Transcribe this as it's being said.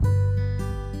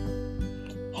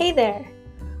Hey there!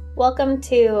 Welcome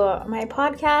to my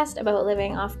podcast about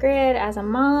living off-grid as a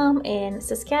mom in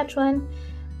Saskatchewan,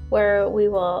 where we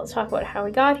will talk about how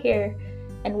we got here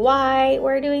and why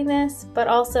we're doing this, but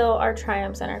also our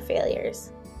triumphs and our failures.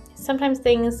 Sometimes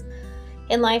things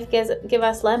in life give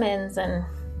us lemons and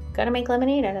gotta make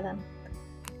lemonade out of them.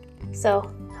 So,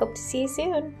 hope to see you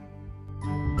soon.